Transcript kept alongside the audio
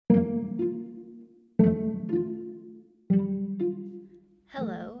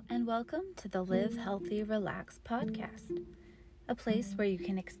Welcome to the Live Healthy Relax podcast, a place where you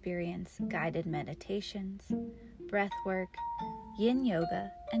can experience guided meditations, breath work, yin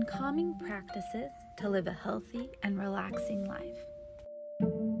yoga, and calming practices to live a healthy and relaxing life.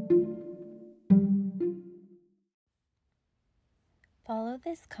 Follow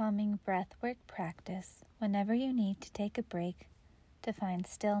this calming breathwork practice whenever you need to take a break to find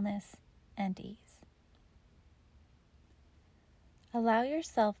stillness and ease. Allow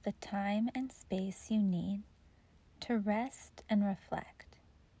yourself the time and space you need to rest and reflect.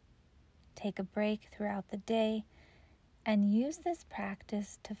 Take a break throughout the day and use this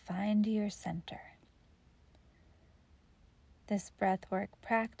practice to find your center. This breathwork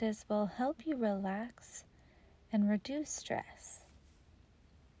practice will help you relax and reduce stress.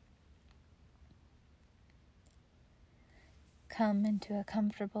 Come into a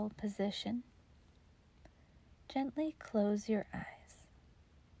comfortable position. Gently close your eyes.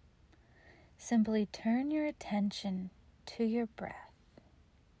 Simply turn your attention to your breath.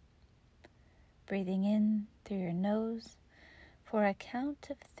 Breathing in through your nose for a count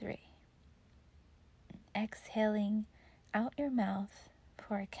of 3. Exhaling out your mouth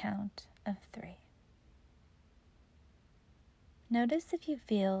for a count of 3. Notice if you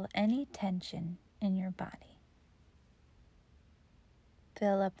feel any tension in your body.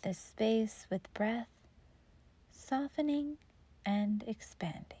 Fill up this space with breath, softening and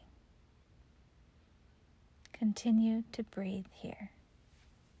expanding. Continue to breathe here.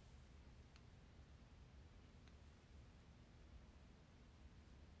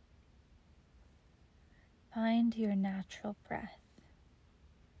 Find your natural breath.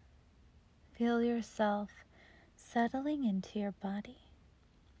 Feel yourself settling into your body,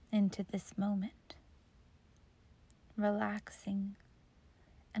 into this moment, relaxing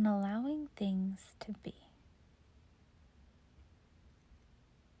and allowing things to be.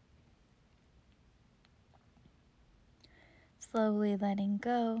 Slowly letting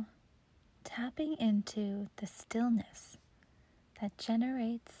go, tapping into the stillness that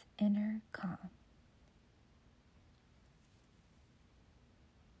generates inner calm.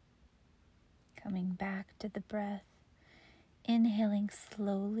 Coming back to the breath, inhaling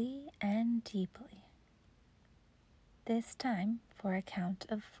slowly and deeply. This time for a count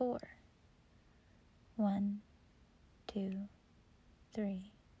of 4. 1, 2,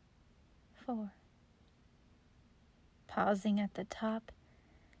 3, 4. Pausing at the top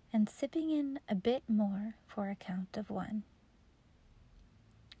and sipping in a bit more for a count of 1.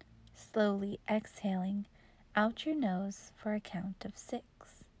 Slowly exhaling out your nose for a count of 6.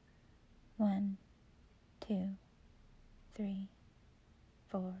 1, 2, 3,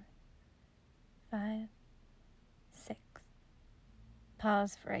 4, 5, 6.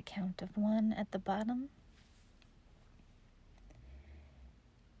 Pause for a count of 1 at the bottom.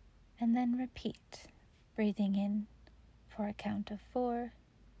 And then repeat, breathing in for a count of 4,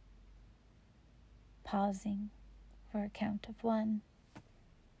 pausing for a count of 1,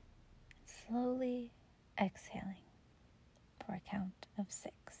 slowly exhaling for a count of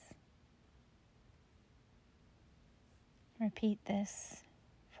 6. Repeat this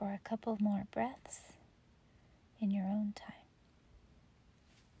for a couple more breaths in your own time.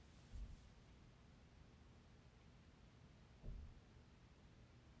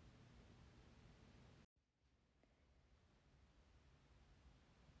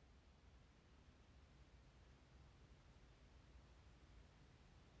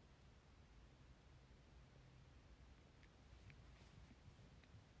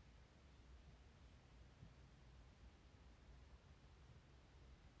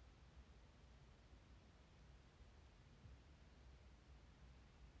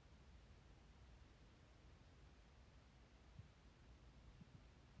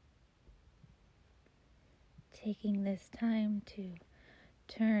 Taking this time to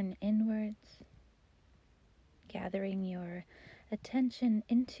turn inwards, gathering your attention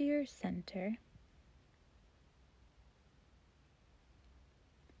into your center.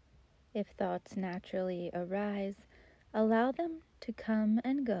 If thoughts naturally arise, allow them to come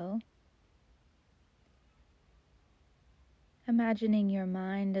and go. Imagining your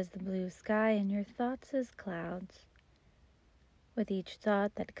mind as the blue sky and your thoughts as clouds. With each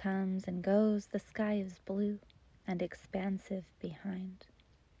thought that comes and goes, the sky is blue and expansive behind.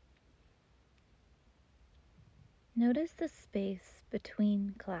 Notice the space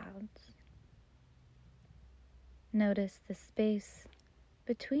between clouds. Notice the space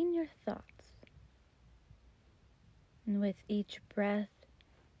between your thoughts. And with each breath,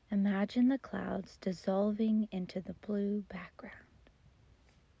 imagine the clouds dissolving into the blue background.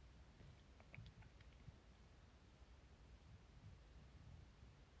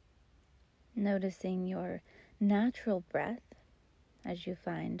 noticing your natural breath as you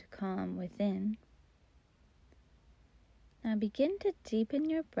find calm within. Now begin to deepen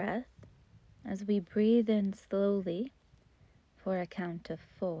your breath as we breathe in slowly for a count of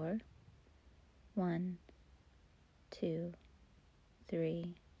 4. 1, 2,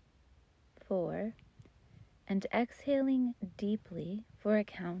 3, 4. And exhaling deeply for a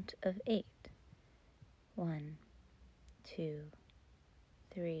count of 8. 1, 2,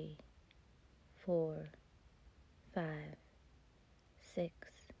 3, 4, 5, 6,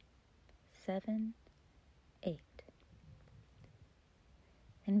 7, 8.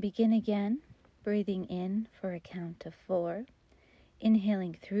 And begin again, breathing in for a count of 4,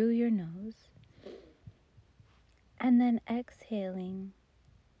 inhaling through your nose, and then exhaling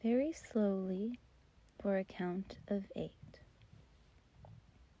very slowly for a count of 8.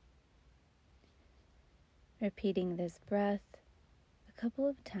 Repeating this breath a couple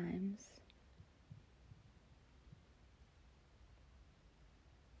of times.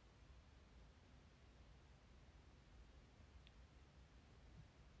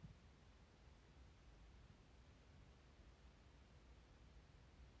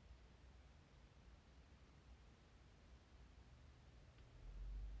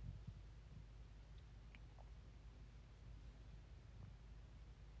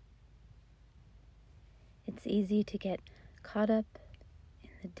 It's easy to get caught up in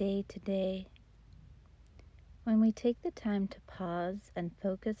the day-to-day. When we take the time to pause and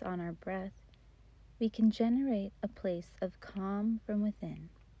focus on our breath, we can generate a place of calm from within.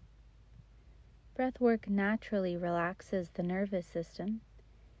 Breath work naturally relaxes the nervous system,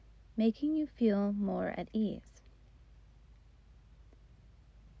 making you feel more at ease.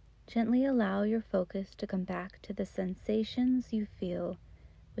 Gently allow your focus to come back to the sensations you feel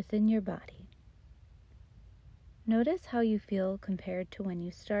within your body. Notice how you feel compared to when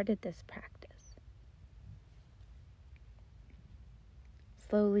you started this practice.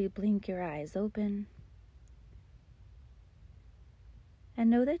 Slowly blink your eyes open. And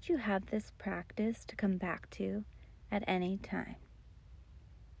know that you have this practice to come back to at any time.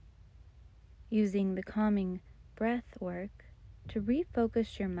 Using the calming breath work to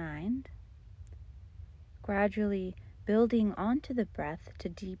refocus your mind, gradually building onto the breath to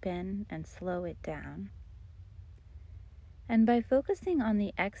deepen and slow it down. And by focusing on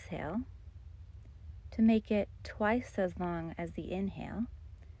the exhale, to make it twice as long as the inhale,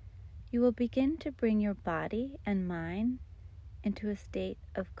 you will begin to bring your body and mind into a state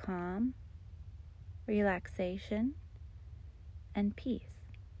of calm, relaxation, and peace.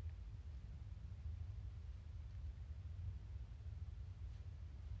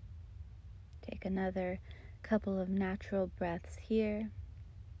 Take another couple of natural breaths here.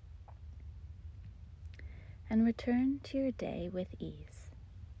 And return to your day with ease.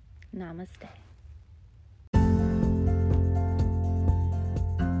 Namaste.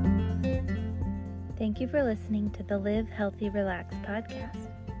 Thank you for listening to the Live Healthy Relax podcast.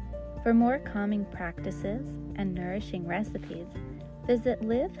 For more calming practices and nourishing recipes, visit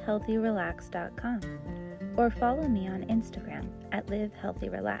livehealthyrelax.com or follow me on Instagram at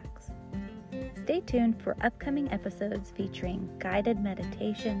livehealthyrelax. Stay tuned for upcoming episodes featuring guided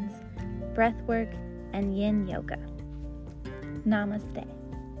meditations, breathwork, and yin yoga. Namaste.